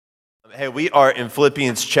Hey, we are in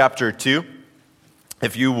Philippians chapter 2.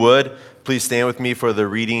 If you would, please stand with me for the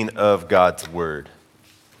reading of God's word.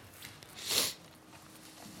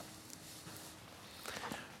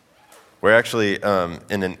 We're actually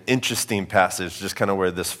in an interesting passage, just kind of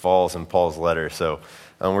where this falls in Paul's letter. So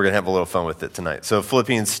we're going to have a little fun with it tonight. So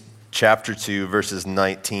Philippians chapter 2, verses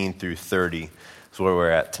 19 through 30 is where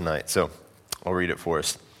we're at tonight. So I'll read it for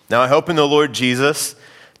us. Now I hope in the Lord Jesus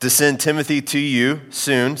to send Timothy to you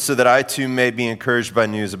soon, so that I too may be encouraged by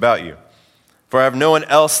news about you. For I have no one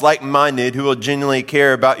else like-minded who will genuinely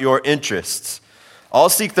care about your interests. All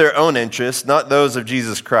seek their own interests, not those of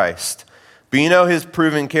Jesus Christ. But you know his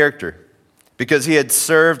proven character, because he had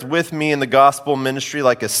served with me in the gospel ministry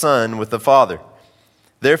like a son with the Father.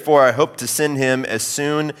 Therefore, I hope to send him as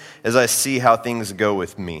soon as I see how things go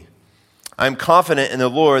with me. I am confident in the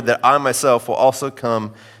Lord that I myself will also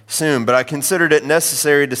come soon, but I considered it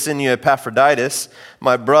necessary to send you Epaphroditus,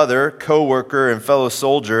 my brother, co-worker, and fellow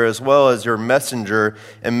soldier, as well as your messenger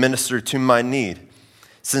and minister to my need,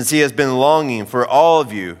 since he has been longing for all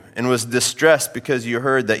of you and was distressed because you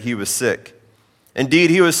heard that he was sick. Indeed,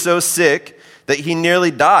 he was so sick that he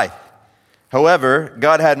nearly died. However,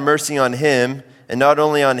 God had mercy on him, and not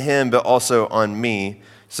only on him, but also on me,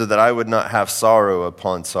 so that I would not have sorrow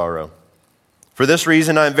upon sorrow. For this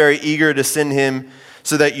reason, I am very eager to send him,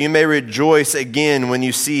 so that you may rejoice again when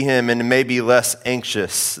you see him and may be less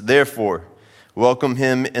anxious. Therefore, welcome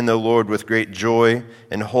him in the Lord with great joy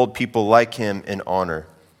and hold people like him in honor,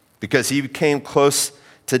 because he came close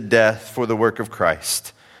to death for the work of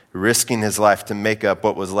Christ, risking his life to make up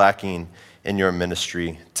what was lacking in your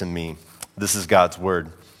ministry to me. This is God's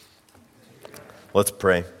word. Let's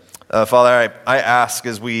pray. Father, I ask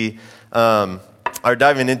as we are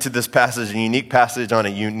diving into this passage, a unique passage on a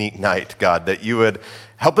unique night, God, that you would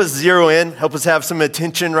help us zero in, help us have some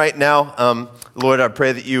attention right now. Lord, I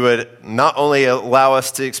pray that you would not only allow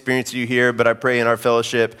us to experience you here, but I pray in our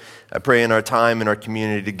fellowship, I pray in our time in our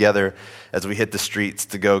community together as we hit the streets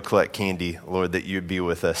to go collect candy, Lord, that you would be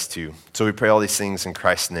with us too. So we pray all these things in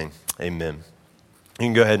Christ's name. Amen. You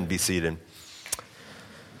can go ahead and be seated.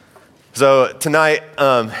 So tonight,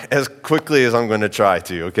 as quickly as I'm going to try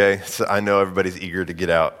to, okay? So I know everybody's eager to get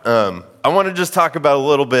out. I want to just talk about a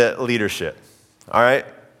little bit leadership, all right?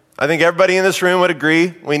 I think everybody in this room would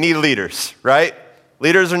agree we need leaders, right?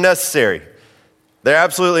 Leaders are necessary. They're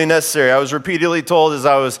absolutely necessary. I was repeatedly told as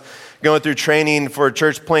I was going through training for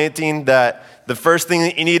church planting that the first thing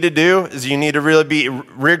that you need to do is you need to really be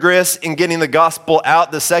rigorous in getting the gospel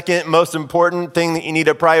out. The second most important thing that you need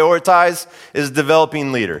to prioritize is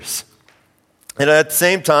developing leaders. And at the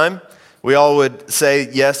same time, we all would say,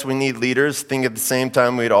 yes, we need leaders. I think at the same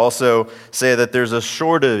time, we'd also say that there's a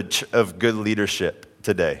shortage of good leadership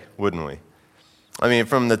today, wouldn't we? I mean,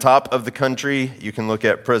 from the top of the country, you can look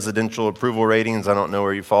at presidential approval ratings. I don't know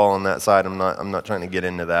where you fall on that side. I'm not trying to get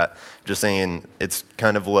into that. Just saying it's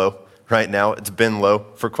kind of low right now. It's been low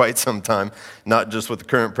for quite some time, not just with the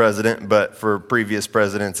current president, but for previous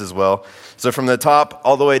presidents as well. So from the top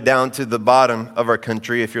all the way down to the bottom of our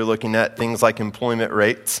country, if you're looking at things like employment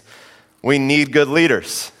rates, we need good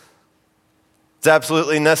leaders. It's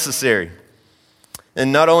absolutely necessary.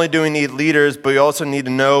 And not only do we need leaders, but we also need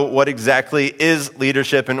to know what exactly is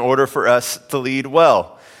leadership in order for us to lead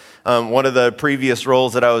well. One of the previous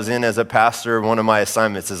roles that I was in as a pastor, one of my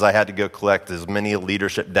assignments is I had to go collect as many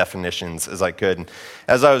leadership definitions as I could. And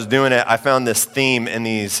as I was doing it, I found this theme in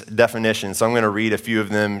these definitions. So I'm going to read a few of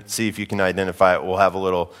them, see if you can identify it. We'll have a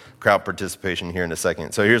little crowd participation here in a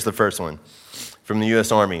second. So here's the first one from the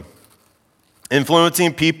U.S. Army.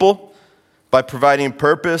 Influencing people by providing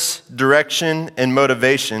purpose, direction, and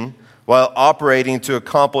motivation while operating to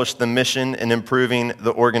accomplish the mission and improving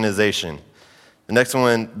the organization. The next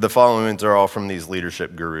one, the following ones are all from these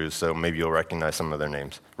leadership gurus, so maybe you'll recognize some of their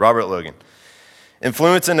names. Robert Logan.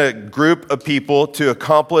 Influencing a group of people to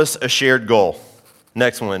accomplish a shared goal.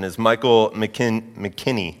 Next one is Michael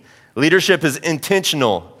McKinney. Leadership is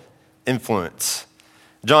intentional influence.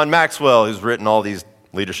 John Maxwell, who's written all these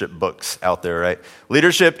leadership books out there, right?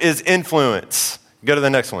 Leadership is influence. Go to the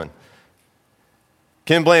next one.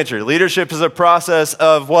 Ken Blanchard. Leadership is a process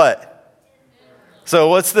of what? So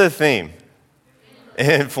what's the theme?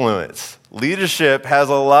 Influence. Leadership has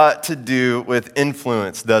a lot to do with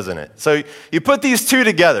influence, doesn't it? So you put these two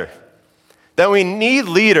together, that we need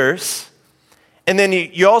leaders, and then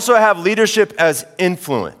you also have leadership as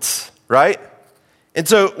influence, right? And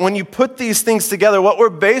so when you put these things together, what we're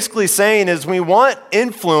basically saying is we want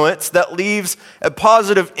influence that leaves a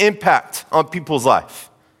positive impact on people's life,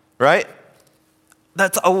 right?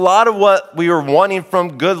 That's a lot of what we are wanting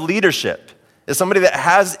from good leadership. is somebody that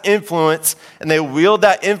has influence, and they wield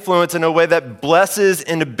that influence in a way that blesses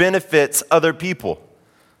and benefits other people,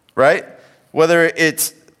 right? Whether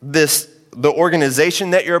it's the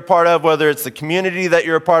organization that you're a part of, whether it's the community that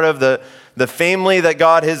you're a part of, the family that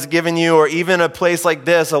God has given you, or even a place like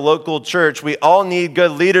this, a local church, we all need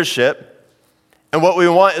good leadership. And what we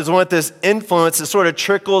want is this influence that sort of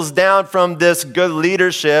trickles down from this good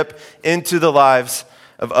leadership into the lives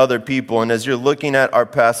of other people. And as you're looking at our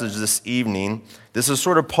passage this evening, this is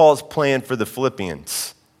sort of Paul's plan for the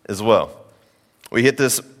Philippians as well. We hit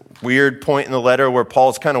this weird point in the letter where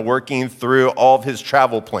Paul's kind of working through all of his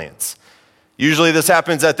travel plans. Usually this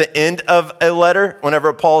happens at the end of a letter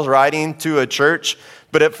whenever Paul's writing to a church,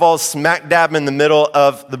 but it falls smack dab in the middle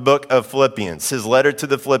of the book of Philippians. His letter to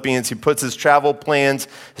the Philippians, he puts his travel plans,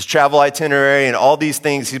 his travel itinerary, and all these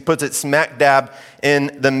things, he puts it smack dab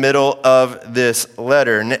in the middle of this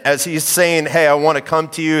letter. And as he's saying, hey, I want to come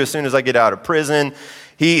to you as soon as I get out of prison,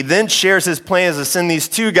 he then shares his plans to send these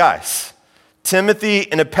two guys,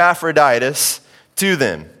 Timothy and Epaphroditus, to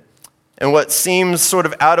them. And what seems sort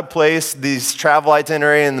of out of place, these travel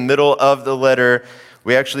itinerary in the middle of the letter,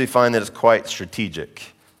 we actually find that it's quite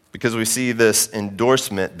strategic because we see this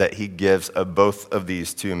endorsement that he gives of both of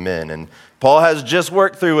these two men. And Paul has just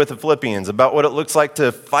worked through with the Philippians about what it looks like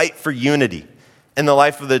to fight for unity in the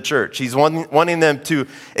life of the church. He's wanting them to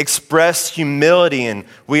express humility, and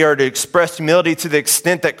we are to express humility to the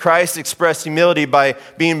extent that Christ expressed humility by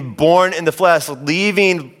being born in the flesh,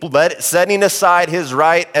 setting aside his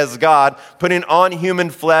right as God, putting on human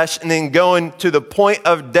flesh, and then going to the point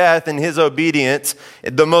of death in his obedience,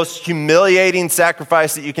 the most humiliating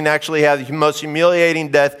sacrifice that you can actually have, the most humiliating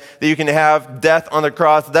death that you can have, death on the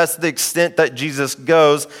cross. That's the extent that Jesus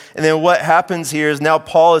goes. And then what happens here is now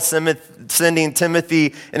Paul is sending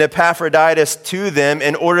Timothy and Epaphroditus to them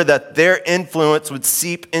in order that their influence would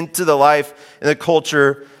seep into the life and the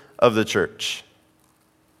culture of the church.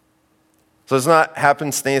 So it's not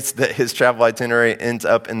happenstance that his travel itinerary ends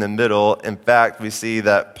up in the middle. In fact, we see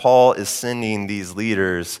that Paul is sending these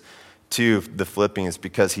leaders to the Philippians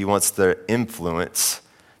because he wants their influence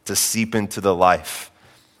to seep into the life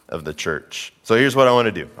of the church. So here's what I want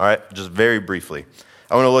to do, all right? Just very briefly.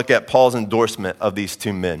 I want to look at Paul's endorsement of these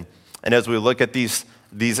two men. And as we look at these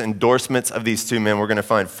endorsements of these two men, we're going to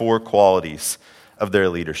find 4 qualities of their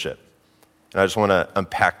leadership. And I just want to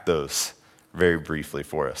unpack those very briefly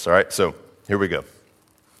for us, all right? So here we go.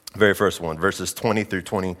 Very first one, verses 20 through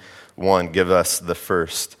 21 give us the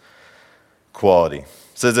first quality. It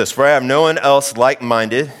says this, "For I have no one else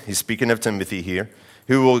like-minded," he's speaking of Timothy here,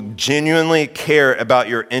 "who will genuinely care about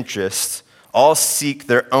your interests. All seek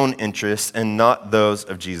their own interests and not those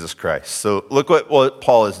of Jesus Christ." So look what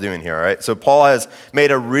Paul is doing here, all right? So Paul has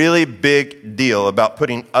made a really big deal about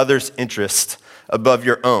putting others' interests above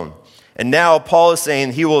your own. And now Paul is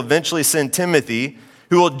saying he will eventually send Timothy,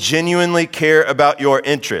 who will genuinely care about your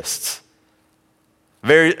interests.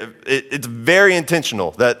 It's very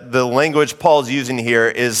intentional that the language Paul's using here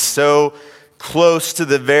is so close to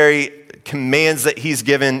the very commands that he's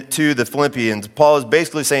given to the Philippians. Paul is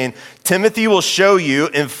basically saying, Timothy will show you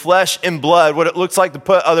in flesh and blood what it looks like to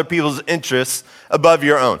put other people's interests above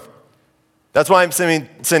your own. That's why I'm sending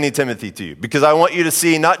Timothy to you, because I want you to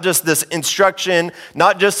see not just this instruction,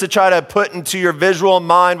 not just to try to put into your visual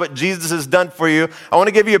mind what Jesus has done for you. I want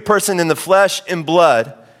to give you a person in the flesh and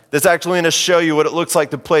blood that's actually going to show you what it looks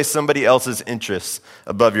like to place somebody else's interests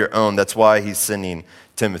above your own. That's why he's sending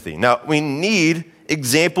Timothy. Now, we need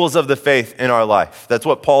examples of the faith in our life. That's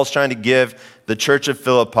what Paul's trying to give the church of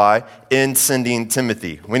Philippi in sending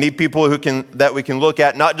Timothy. We need people that we can look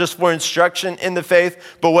at, not just for instruction in the faith,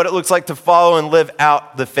 but what it looks like to follow and live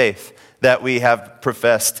out the faith that we have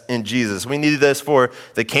professed in Jesus. We need this for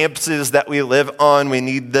the campuses that we live on. We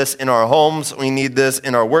need this in our homes. We need this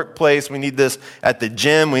in our workplace. We need this at the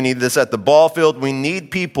gym. We need this at the ball field. We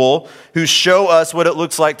need people who show us what it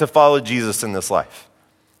looks like to follow Jesus in this life.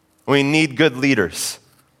 We need good leaders.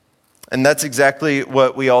 And that's exactly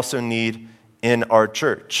what we also need in our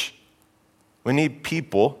church. We need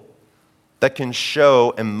people that can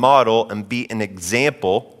show and model and be an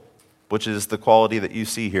example, which is the quality that you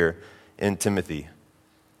see here in Timothy.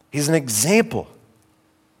 He's an example.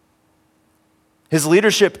 His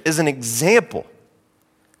leadership is an example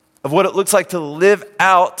of what it looks like to live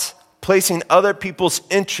out, placing other people's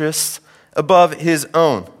interests above his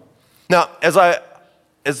own. Now,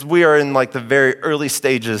 as we are in like the very early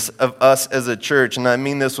stages of us as a church, and I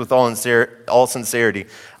mean this with all sincerity,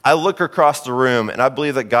 I look across the room and I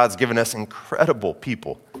believe that God's given us incredible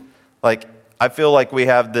people. Like, I feel like we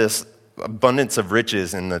have this abundance of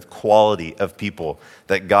riches in the quality of people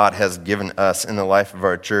that God has given us in the life of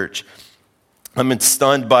our church. I've been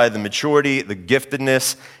stunned by the maturity, the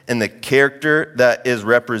giftedness, and the character that is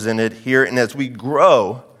represented here. And as we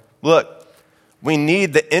grow, look, we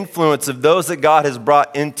need the influence of those that God has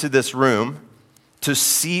brought into this room to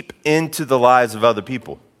seep into the lives of other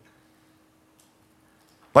people.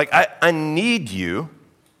 Like, I need you,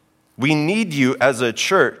 we need you as a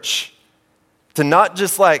church to not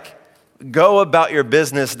just like go about your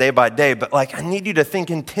business day by day, but like I need you to think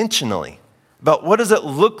intentionally about what does it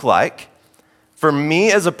look like for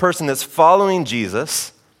me as a person that's following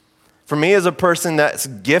Jesus, for me as a person that's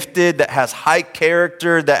gifted, that has high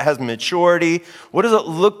character, that has maturity. What does it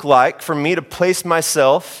look like for me to place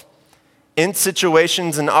myself in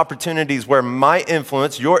situations and opportunities where my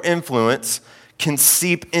influence, your influence, can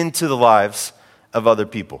seep into the lives of other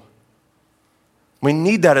people? We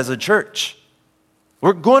need that as a church.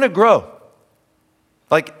 We're going to grow.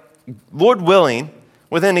 Like, Lord willing,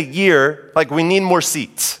 within a year, like we need more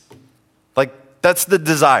seats. Like, that's the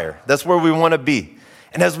desire. That's where we want to be.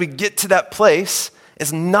 And as we get to that place,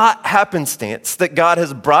 it's not happenstance that God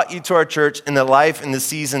has brought you to our church in the life and the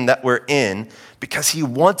season that we're in, because he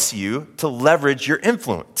wants you to leverage your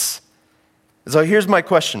influence. So here's my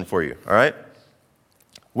question for you, all right?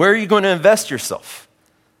 Where are you going to invest yourself?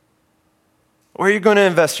 Where are you going to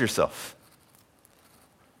invest yourself?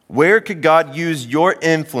 Where could God use your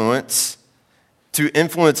influence to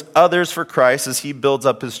influence others for Christ as he builds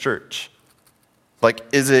up his church? Like,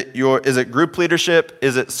 is it group leadership?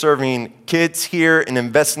 Is it serving kids here and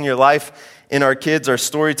investing your life in our kids, our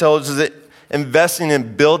storytellers? Is it investing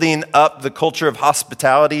in building up the culture of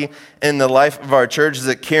hospitality in the life of our church? Is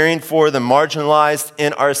it caring for the marginalized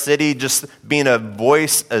in our city, just being a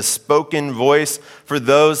voice, a spoken voice for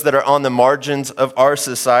those that are on the margins of our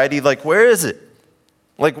society? Like, where is it?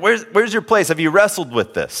 Like, where's your place? Have you wrestled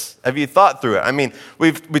with this? Have you thought through it? I mean,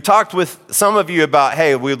 we talked with some of you about,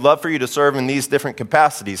 hey, we'd love for you to serve in these different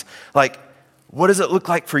capacities. Like, what does it look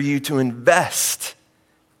like for you to invest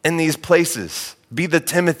in these places? Be the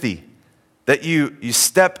Timothy that you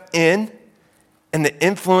step in, and the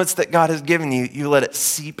influence that God has given you, you let it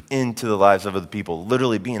seep into the lives of other people,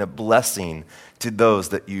 literally being a blessing to those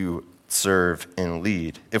that you serve and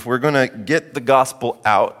lead. If we're going to get the gospel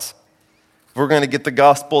out, if we're going to get the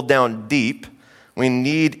gospel down deep, we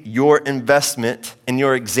need your investment and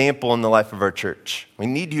your example in the life of our church. We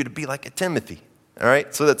need you to be like a Timothy, all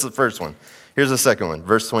right? So that's the first one. Here's the second one,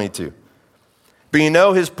 verse 22. But you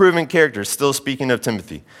know his proven character, still speaking of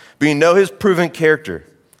Timothy. But you know his proven character,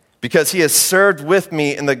 because he has served with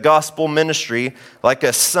me in the gospel ministry like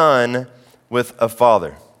a son with a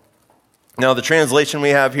father. Now, the translation we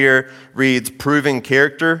have here reads proven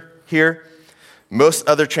character here. Most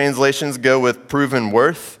other translations go with proven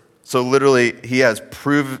worth. So literally, he's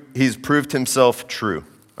proved himself true,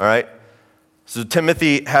 all right? So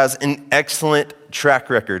Timothy has an excellent track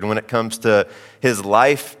record when it comes to his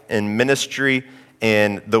life and ministry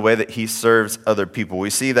and the way that he serves other people. We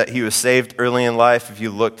see that he was saved early in life. If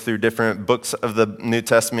you look through different books of the New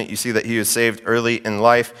Testament, you see that he was saved early in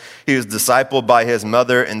life. He was discipled by his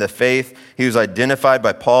mother in the faith. He was identified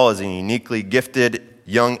by Paul as a uniquely gifted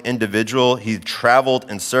young individual. He traveled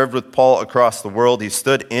and served with Paul across the world. He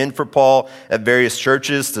stood in for Paul at various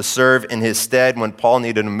churches to serve in his stead when Paul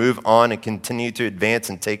needed to move on and continue to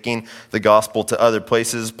advance in taking the gospel to other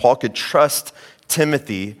places. Paul could trust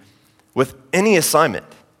Timothy with any assignment.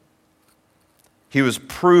 He was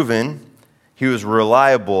proven, he was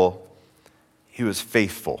reliable, he was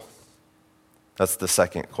faithful. That's the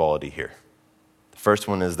second quality here. The first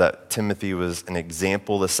one is that Timothy was an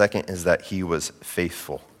example. The second is that he was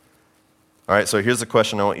faithful. All right, so here's the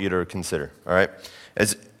question I want you to consider, all right?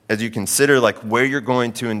 As you consider like where you're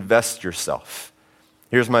going to invest yourself,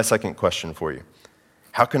 here's my second question for you.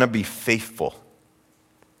 How can I be faithful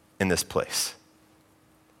in this place?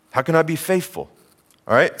 How can I be faithful?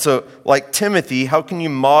 All right, so like Timothy, how can you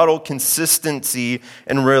model consistency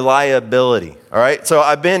and reliability? All right, so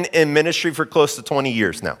I've been in ministry for close to 20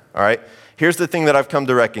 years now, all right? Here's the thing that I've come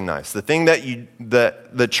to recognize. The thing that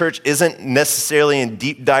the church isn't necessarily in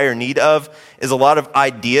deep, dire need of is a lot of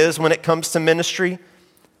ideas when it comes to ministry.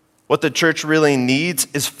 What the church really needs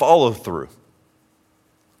is follow through.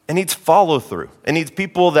 It needs follow through. It needs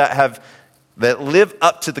people that live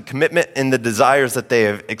up to the commitment and the desires that they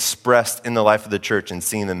have expressed in the life of the church and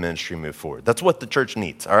seeing the ministry move forward. That's what the church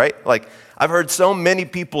needs, all right? Like, I've heard so many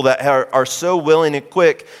people that are so willing and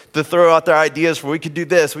quick to throw out their ideas for we could do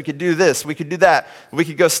this, we could do this, we could do that, we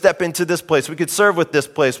could go step into this place, we could serve with this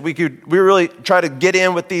place, we really try to get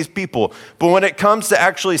in with these people. But when it comes to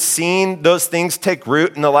actually seeing those things take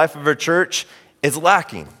root in the life of our church, it's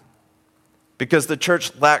lacking because the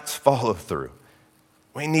church lacks follow through.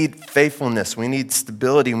 We need faithfulness. We need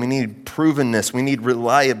stability. We need provenness. We need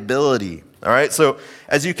reliability. All right, so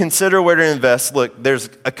as you consider where to invest, look, there's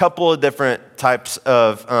a couple of different types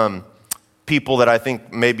of people that I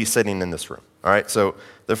think may be sitting in this room. All right, so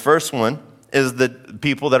the first one is the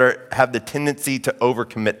people that have the tendency to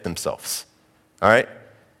overcommit themselves. All right,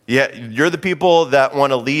 yeah, you're the people that want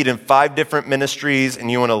to lead in 5 different ministries and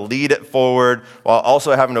you want to lead it forward while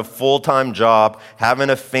also having a full-time job, having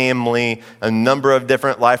a family, a number of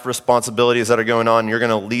different life responsibilities that are going on. You're going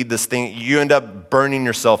to lead this thing. You end up burning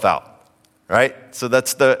yourself out. Right? So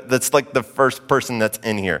that's like the first person that's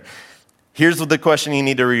in here. Here's the question you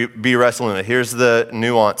need to be wrestling with. Here's the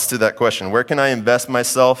nuance to that question. Where can I invest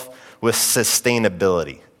myself with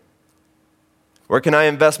sustainability? Where can I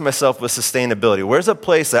invest myself with sustainability? Where's a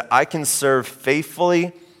place that I can serve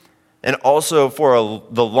faithfully and also for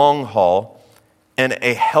the long haul in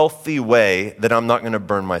a healthy way that I'm not going to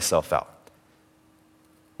burn myself out?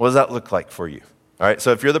 What does that look like for you? All right,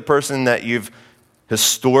 so if you're the person that you've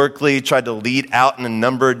historically tried to lead out in a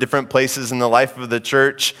number of different places in the life of the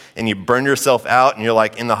church and you burn yourself out and you're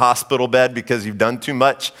like in the hospital bed because you've done too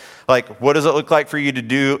much, like what does it look like for you to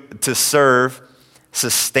do to serve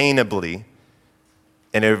sustainably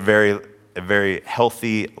in a very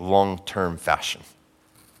healthy, long-term fashion?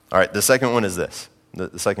 All right, the second one is this.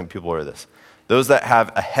 The second people are this. Those that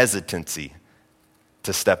have a hesitancy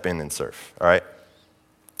to step in and serve, all right?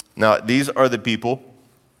 Now, these are the people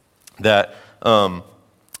that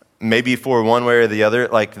maybe for one way or the other,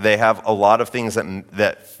 like they have a lot of things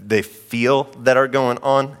that they feel that are going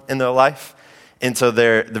on in their life. And so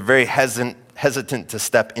they're very hesitant to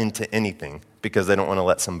step into anything because they don't want to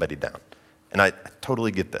let somebody down. And I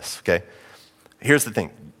totally get this, okay? Here's the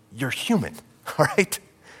thing. You're human, all right?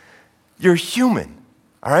 You're human,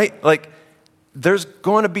 all right? Like, there's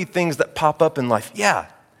going to be things that pop up in life. Yeah.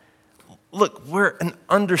 Look, we're an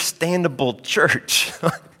understandable church.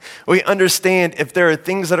 We understand if there are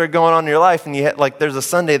things that are going on in your life and there's a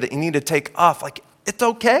Sunday that you need to take off, like, it's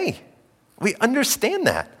okay. We understand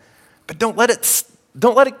that. But don't let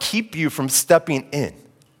it keep you from stepping in.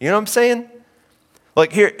 You know what I'm saying?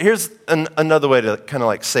 Like, here's another way to kind of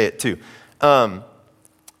like say it too. For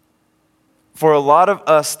a lot of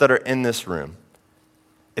us that are in this room,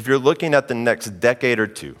 if you're looking at the next decade or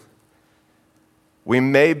two, we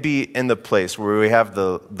may be in the place where we have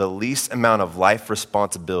the least amount of life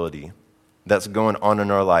responsibility that's going on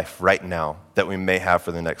in our life right now that we may have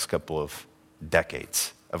for the next couple of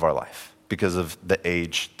decades of our life because of the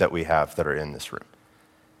age that we have that are in this room.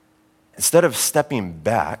 Instead of stepping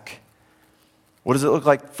back, what does it look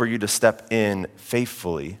like for you to step in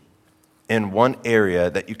faithfully in one area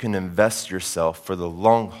that you can invest yourself for the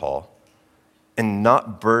long haul and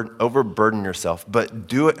not overburden yourself, but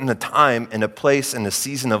do it in a time, in a place, in a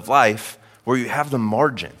season of life where you have the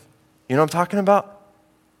margin? You know what I'm talking about?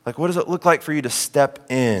 Like, what does it look like for you to step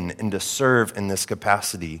in and to serve in this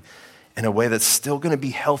capacity in a way that's still going to be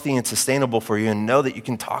healthy and sustainable for you, and know that you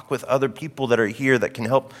can talk with other people that are here that can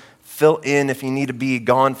help fill in if you need to be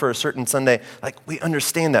gone for a certain Sunday? Like, we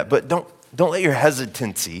understand that, but don't let your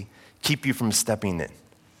hesitancy keep you from stepping in.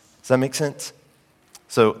 Does that make sense?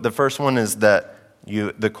 So the first one is that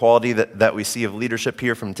the quality that we see of leadership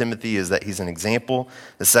here from Timothy is that he's an example.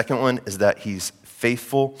 The second one is that he's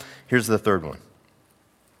faithful. Here's the third one.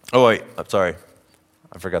 Oh, wait, I'm sorry.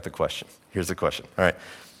 I forgot the question. Here's the question. All right.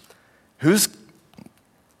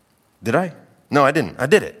 Did I? No, I didn't. I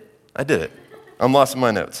did it. I'm lost in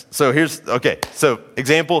my notes. So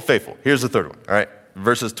example, faithful. Here's the third one. All right.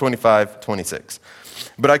 Verses 25, 26.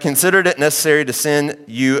 But I considered it necessary to send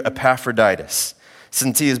you Epaphroditus,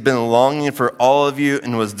 since he has been longing for all of you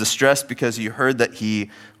and was distressed because you heard that he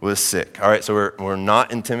was sick. All right, so we're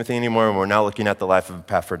not in Timothy anymore, and we're now looking at the life of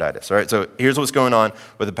Epaphroditus. All right, so here's what's going on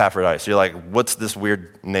with Epaphroditus. You're like, what's this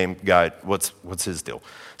weird name guy? What's his deal?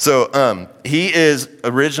 So he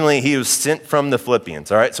was sent from the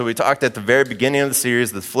Philippians. All right, so we talked at the very beginning of the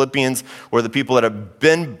series, the Philippians were the people that have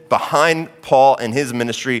been behind Paul and his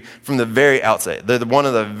ministry from the very outset. They're one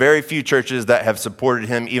of the very few churches that have supported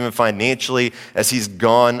him even financially as he's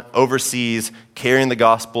gone overseas carrying the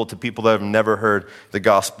gospel to people that have never heard the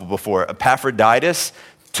gospel before. Epaphroditus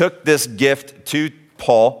took this gift to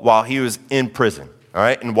Paul while he was in prison. All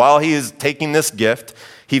right, and while he is taking this gift,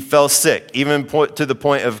 he fell sick, even to the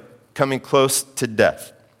point of coming close to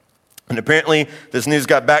death. And apparently, this news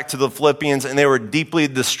got back to the Philippians, and they were deeply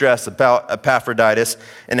distressed about Epaphroditus.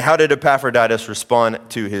 And how did Epaphroditus respond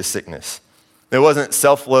to his sickness? It wasn't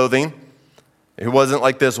self-loathing. It wasn't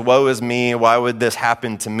like this, woe is me, why would this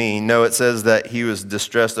happen to me? No, it says that he was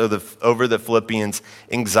distressed over the Philippians'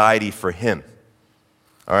 anxiety for him.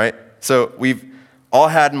 All right? So we've all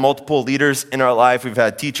had multiple leaders in our life. We've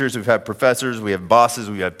had teachers, we've had professors, we have bosses,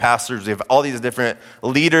 we have pastors, we have all these different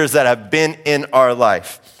leaders that have been in our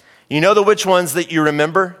life. You know which ones that you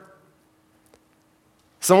remember?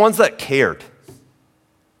 Some ones that cared.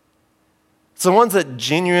 Some ones that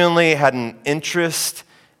genuinely had an interest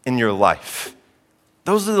in your life.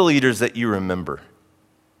 Those are the leaders that you remember.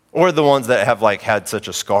 Or the ones that have had such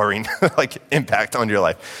a scarring impact on your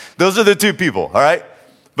life. Those are the two people, all right?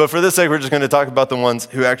 But for this sake, we're just going to talk about the ones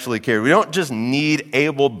who actually care. We don't just need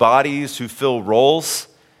able bodies who fill roles.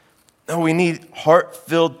 No, we need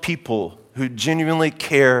heart-filled people who genuinely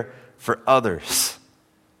care for others.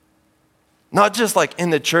 Not just in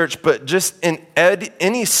the church, but just in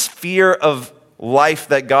any sphere of life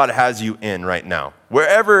that God has you in right now.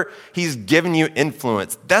 Wherever he's given you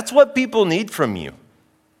influence, that's what people need from you.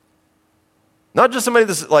 Not just somebody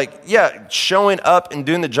that's showing up and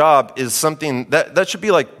doing the job is something that should be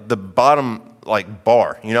the bottom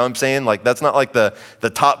bar. You know what I'm saying? That's not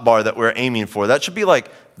the top bar that we're aiming for. That should be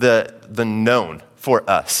the known for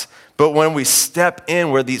us. But when we step in,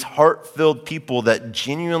 we're these heart-filled people that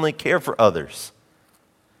genuinely care for others.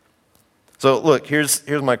 So look, here's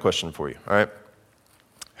my question for you, all right?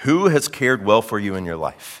 Who has cared well for you in your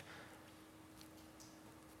life?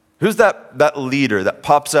 Who's that leader that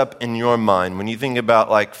pops up in your mind when you think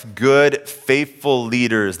about good, faithful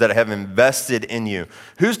leaders that have invested in you?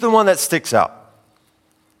 Who's the one that sticks out?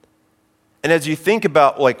 And as you think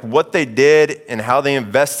about what they did and how they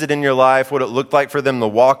invested in your life, what it looked like for them to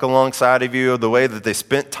walk alongside of you, the way that they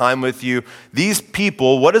spent time with you, these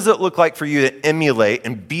people, what does it look like for you to emulate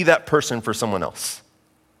and be that person for someone else?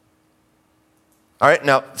 All right,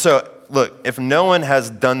 now, so look, if no one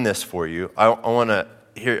has done this for you, I want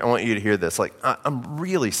you to hear this. I'm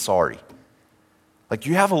really sorry.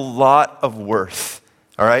 You have a lot of worth,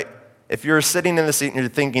 all right? If you're sitting in the seat and you're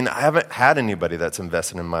thinking, I haven't had anybody that's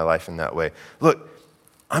invested in my life in that way. Look,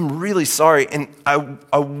 I'm really sorry, and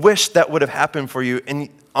I wish that would have happened for you. And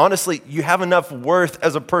honestly, you have enough worth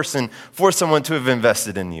as a person for someone to have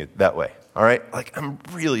invested in you that way, all right? I'm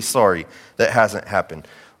really sorry that hasn't happened.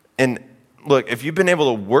 And look, if you've been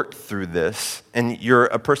able to work through this, and you're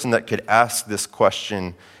a person that could ask this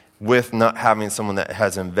question with not having someone that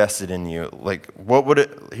has invested in you,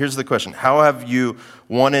 here's the question. How have you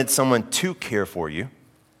wanted someone to care for you?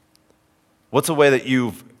 What's a way that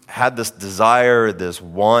you've had this desire, this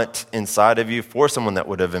want inside of you for someone that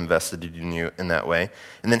would have invested in you in that way?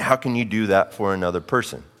 And then how can you do that for another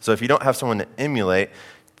person? So if you don't have someone to emulate,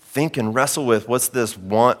 think and wrestle with what's this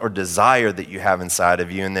want or desire that you have inside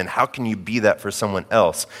of you, and then how can you be that for someone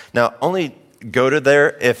else? Now, only go to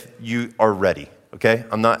there if you are ready, okay?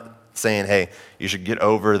 I'm not saying, hey, you should get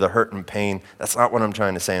over the hurt and pain. That's not what I'm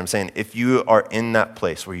trying to say. I'm saying if you are in that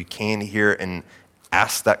place where you can hear and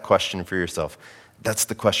ask that question for yourself, that's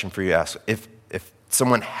the question for you to ask. If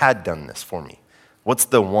someone had done this for me, what's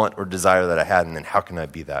the want or desire that I had, and then how can I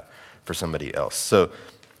be that for somebody else? So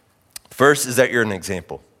first is that you're an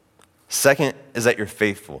example. Second is that you're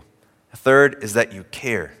faithful. Third is that you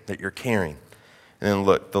care, that you're caring. And then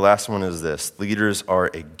look, the last one is this. Leaders are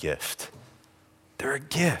a gift. They're a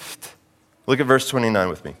gift. Look at verse 29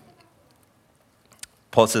 with me.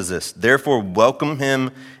 Paul says this, therefore welcome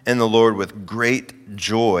him in the Lord with great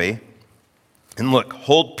joy. And look,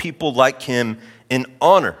 hold people like him in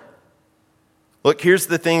honor. Look, here's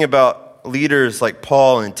the thing about leaders like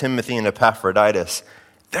Paul and Timothy and Epaphroditus.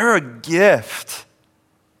 They're a gift.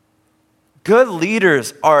 Good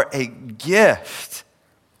leaders are a gift.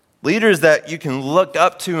 Leaders that you can look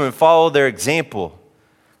up to and follow their example.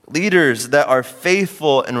 Leaders that are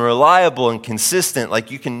faithful and reliable and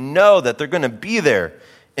consistent, you can know that they're going to be there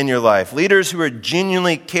in your life. Leaders who are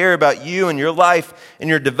genuinely care about you and your life and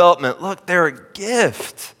your development. Look, they're a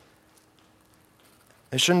gift.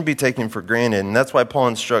 They shouldn't be taken for granted, and that's why Paul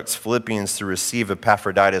instructs Philippians to receive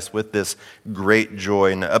Epaphroditus with this great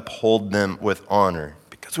joy and to uphold them with honor.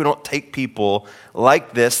 Because we don't take people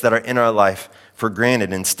like this that are in our life for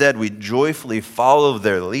granted. Instead, we joyfully follow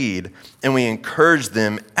their lead and we encourage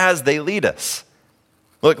them as they lead us.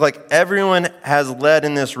 Look, everyone has led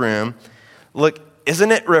in this room. Look,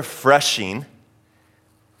 isn't it refreshing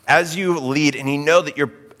as you lead and you know that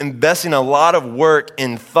you're investing a lot of work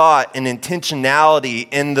and thought and intentionality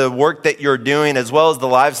in the work that you're doing as well as the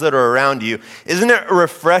lives that are around you? Isn't it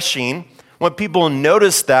refreshing when people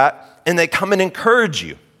notice that and they come and encourage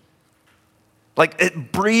you?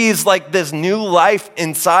 It breathes this new life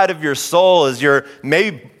inside of your soul as you're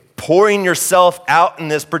maybe pouring yourself out in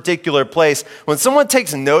this particular place. When someone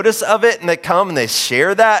takes notice of it and they come and they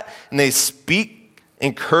share that and they speak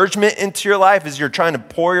encouragement into your life as you're trying to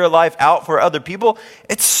pour your life out for other people,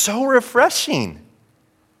 it's so refreshing.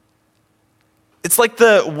 It's like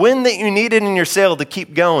the wind that you needed in your sail to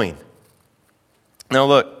keep going. Now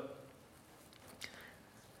look,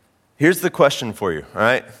 here's the question for you, all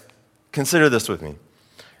right? Consider this with me.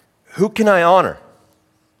 Who can I honor?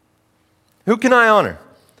 Who can I honor?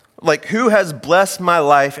 Like, who has blessed my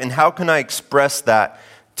life, and how can I express that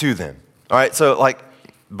to them? All right, so like,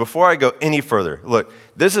 before I go any further, look,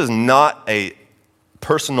 this is not a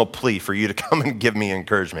personal plea for you to come and give me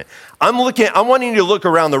encouragement. I'm wanting you to look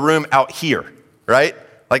around the room out here, right?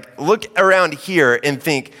 Like, look around here and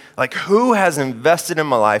think, like, who has invested in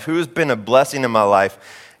my life? Who has been a blessing in my life?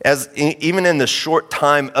 Even in the short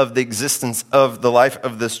time of the existence of the life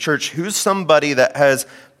of this church, who's somebody that has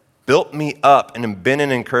built me up and been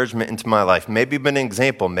an encouragement into my life? Maybe been an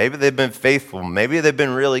example. Maybe they've been faithful. Maybe they've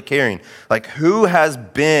been really caring. Like, who has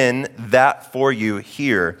been that for you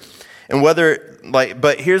here? And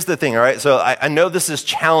but here's the thing, all right? So I know this is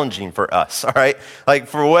challenging for us, all right? Like,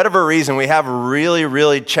 for whatever reason, we have a really,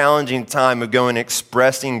 really challenging time of going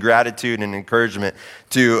expressing gratitude and encouragement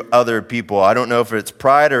to other people. I don't know if it's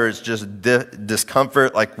pride or it's just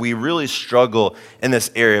discomfort. Like, we really struggle in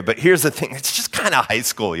this area. But here's the thing. It's just kind of high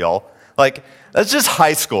school, y'all. Like, that's just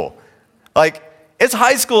high school. Like, it's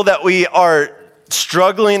high school that we are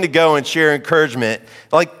struggling to go and share encouragement.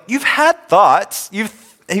 Like, you've had thoughts.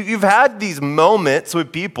 You've had these moments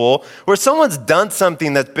with people where someone's done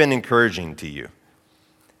something that's been encouraging to you.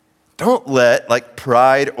 Don't let like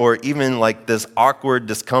pride or even like this awkward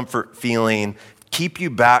discomfort feeling keep you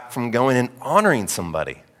back from going and honoring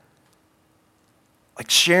somebody. Like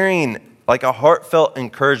sharing like a heartfelt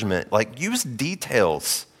encouragement, like use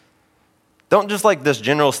details. Don't just like this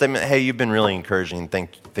general statement, hey, you've been really encouraging,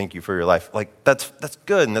 thank you for your life. Like that's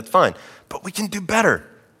good and that's fine, but we can do better.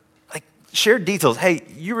 Share details. Hey,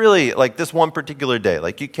 you really, like this one particular day,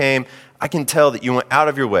 like you came, I can tell that you went out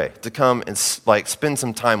of your way to come and like spend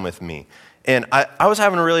some time with me. And I was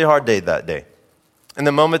having a really hard day that day. And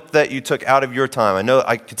the moment that you took out of your time, I know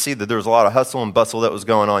I could see that there was a lot of hustle and bustle that was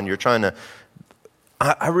going on. You're trying to,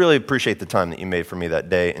 I really appreciate the time that you made for me that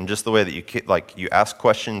day and just the way that you asked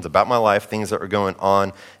questions about my life, things that were going on,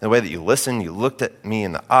 and the way that you listened, you looked at me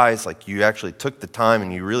in the eyes, like you actually took the time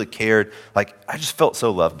and you really cared. Like, I just felt so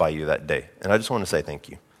loved by you that day. And I just want to say thank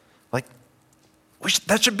you. Like,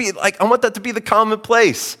 that should be, like, I want that to be the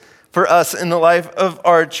commonplace for us in the life of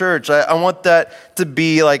our church. I want that to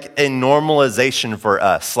be like a normalization for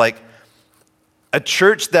us. Like, a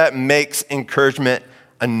church that makes encouragement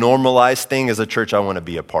a normalized thing is a church I want to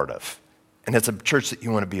be a part of. And it's a church that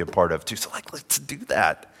you want to be a part of too. So like, let's do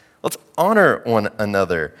that. Let's honor one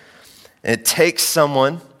another. And it takes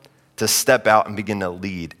someone to step out and begin to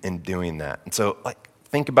lead in doing that. And so like,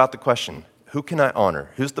 think about the question, who can I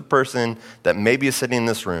honor? Who's the person that maybe is sitting in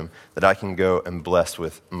this room that I can go and bless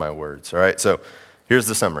with my words? All right, so here's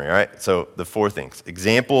the summary, all right? So the 4 things: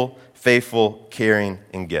 example, faithful, caring,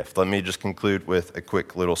 and gift. Let me just conclude with a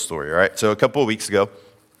quick little story, all right? So a couple of weeks ago,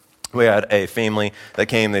 we had a family that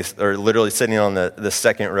came. They are literally sitting on the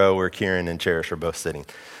second row where Kieran and Cherish are both sitting.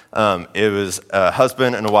 It was a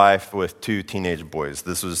husband and a wife with 2 teenage boys.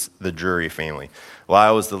 This was the Drury family.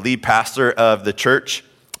 Lyle was the lead pastor of the church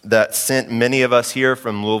that sent many of us here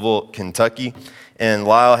from Louisville, Kentucky. And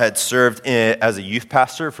Lyle had served as a youth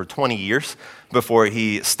pastor for 20 years before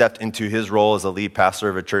he stepped into his role as a lead pastor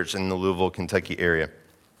of a church in the Louisville, Kentucky area.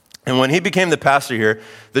 And when he became the pastor here,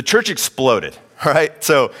 the church exploded, right?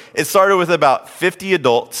 So it started with about 50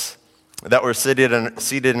 adults that were seated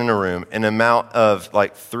in a room. In an amount of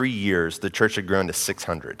like 3 years, the church had grown to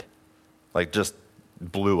 600, like just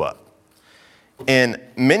blew up. And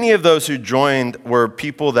many of those who joined were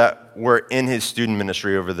people that were in his student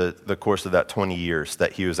ministry over the course of that 20 years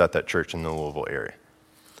that he was at that church in the Louisville area.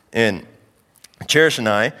 And Cherish and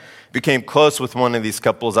I became close with one of these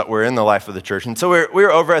couples that were in the life of the church. And so we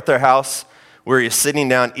were over at their house. We were sitting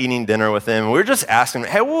down eating dinner with them. We were just asking,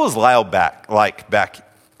 hey, what was Lyle back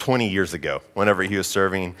 20 years ago whenever he was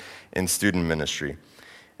serving in student ministry?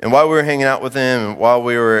 And while we were hanging out with him and while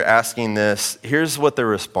we were asking this, here's what the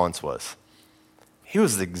response was. He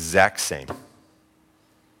was the exact same.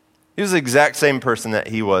 He was the exact same person that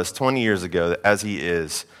he was 20 years ago as he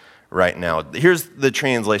is right now. Here's the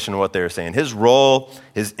translation of what they were saying. His role,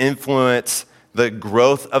 his influence, the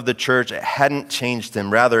growth of the church, it hadn't changed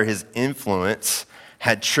him. Rather, his influence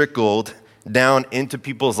had trickled down into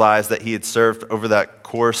people's lives that he had served over that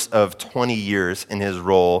course of 20 years in his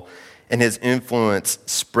role, and his influence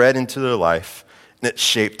spread into their life, and it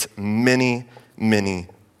shaped many, many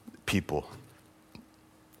people.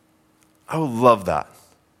 I would love that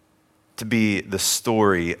to be the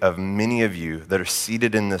story of many of you that are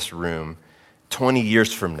seated in this room 20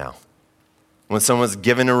 years from now, when someone's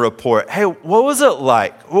given a report, hey, what was it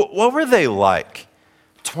like? What were they like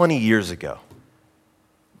 20 years ago?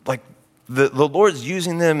 Like the Lord's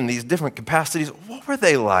using them in these different capacities. What were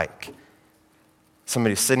they like?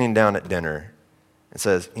 Somebody sitting down at dinner and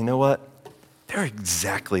says, you know what? They're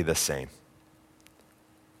exactly the same.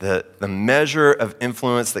 The measure of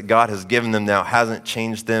influence that God has given them now hasn't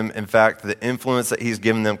changed them. In fact, the influence that he's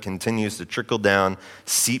given them continues to trickle down,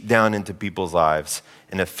 seep down into people's lives,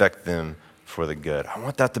 and affect them for the good. I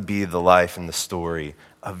want that to be the life and the story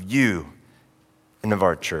of you and of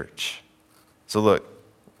our church. So look,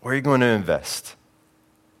 where are you going to invest?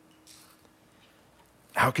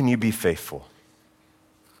 How can you be faithful?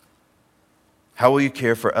 How will you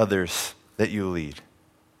care for others that you lead?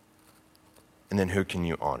 And then who can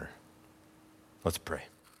you honor? Let's pray.